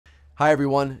Hi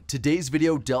everyone, today's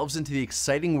video delves into the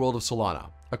exciting world of Solana,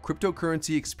 a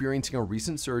cryptocurrency experiencing a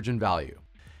recent surge in value,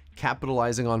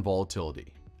 capitalizing on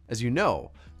volatility. As you know,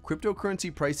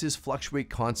 cryptocurrency prices fluctuate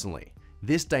constantly.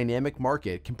 This dynamic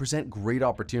market can present great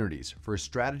opportunities for a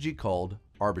strategy called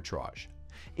arbitrage.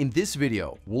 In this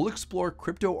video, we'll explore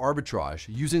crypto arbitrage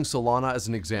using Solana as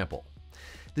an example.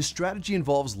 The strategy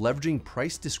involves leveraging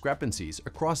price discrepancies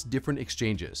across different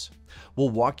exchanges. We'll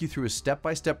walk you through a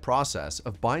step-by-step process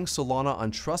of buying Solana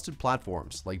on trusted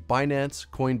platforms like Binance,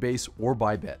 Coinbase, or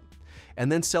Bybit, and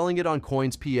then selling it on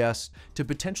Coins.ps to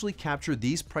potentially capture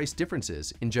these price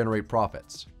differences and generate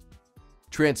profits.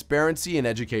 Transparency and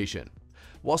education.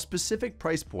 While specific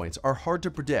price points are hard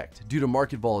to predict due to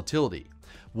market volatility,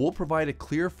 we'll provide a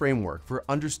clear framework for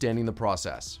understanding the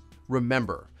process.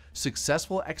 Remember,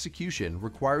 successful execution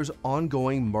requires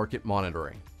ongoing market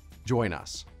monitoring. Join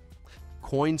us.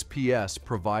 Coins.ps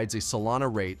provides a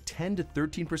Solana rate 10 to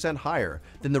 13% higher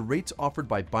than the rates offered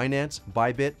by Binance,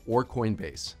 Bybit, or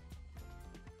Coinbase.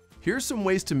 Here are some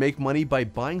ways to make money by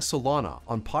buying Solana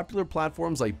on popular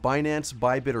platforms like Binance,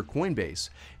 Bybit, or Coinbase,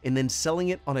 and then selling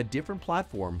it on a different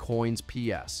platform,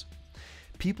 Coins.ps.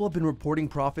 People have been reporting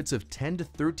profits of 10 to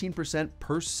 13%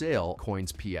 per sale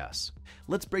Coins.ps.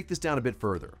 Let's break this down a bit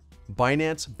further.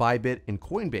 Binance, Bybit, and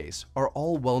Coinbase are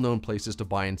all well-known places to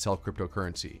buy and sell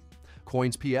cryptocurrency.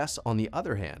 Coins.ps, on the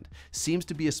other hand, seems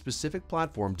to be a specific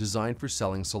platform designed for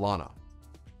selling Solana.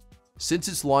 Since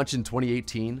its launch in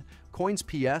 2018,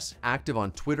 Coins.ps active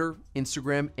on Twitter,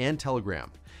 Instagram, and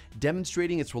Telegram,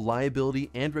 demonstrating its reliability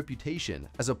and reputation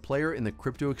as a player in the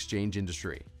crypto exchange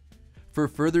industry. For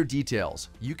further details,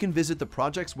 you can visit the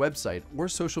project's website or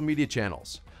social media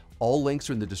channels. All links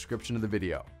are in the description of the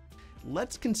video.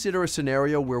 Let's consider a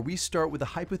scenario where we start with a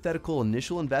hypothetical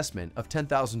initial investment of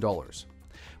 $10,000.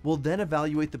 We'll then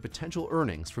evaluate the potential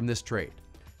earnings from this trade.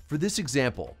 For this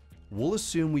example, we'll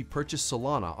assume we purchase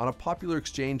Solana on a popular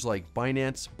exchange like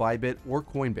Binance, Bybit, or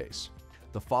Coinbase.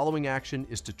 The following action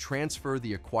is to transfer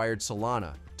the acquired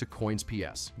Solana to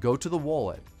Coins.ps. Go to the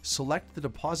wallet, select the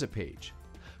deposit page,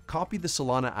 copy the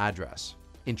Solana address,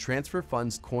 and transfer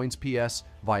funds to Coins.ps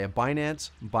via Binance,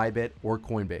 Bybit, or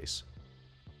Coinbase.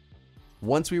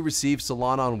 Once we receive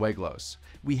Solana on Weglos,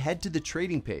 we head to the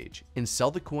trading page and sell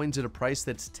the coins at a price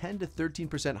that's 10 to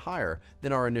 13% higher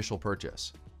than our initial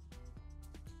purchase.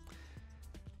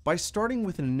 By starting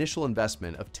with an initial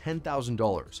investment of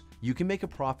 $10,000, you can make a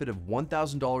profit of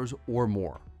 $1,000 or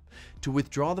more. To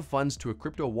withdraw the funds to a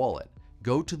crypto wallet,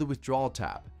 go to the Withdrawal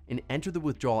tab and enter the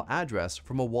withdrawal address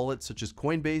from a wallet such as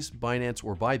Coinbase, Binance,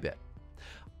 or Bybit.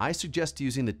 I suggest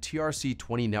using the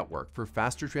TRC20 network for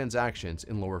faster transactions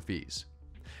and lower fees.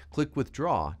 Click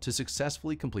Withdraw to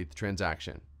successfully complete the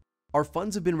transaction. Our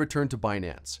funds have been returned to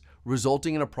Binance,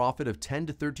 resulting in a profit of 10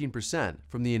 to 13%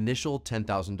 from the initial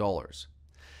 $10,000.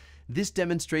 This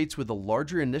demonstrates with a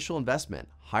larger initial investment,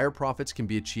 higher profits can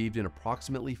be achieved in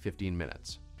approximately 15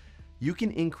 minutes. You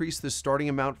can increase the starting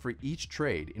amount for each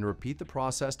trade and repeat the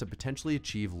process to potentially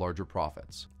achieve larger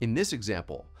profits. In this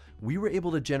example, we were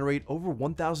able to generate over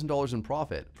 $1,000 in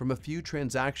profit from a few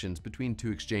transactions between two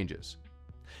exchanges.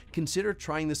 Consider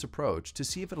trying this approach to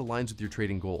see if it aligns with your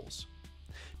trading goals.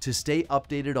 To stay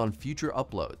updated on future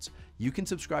uploads, you can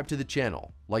subscribe to the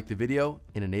channel, like the video,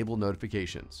 and enable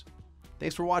notifications.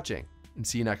 Thanks for watching, and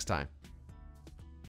see you next time.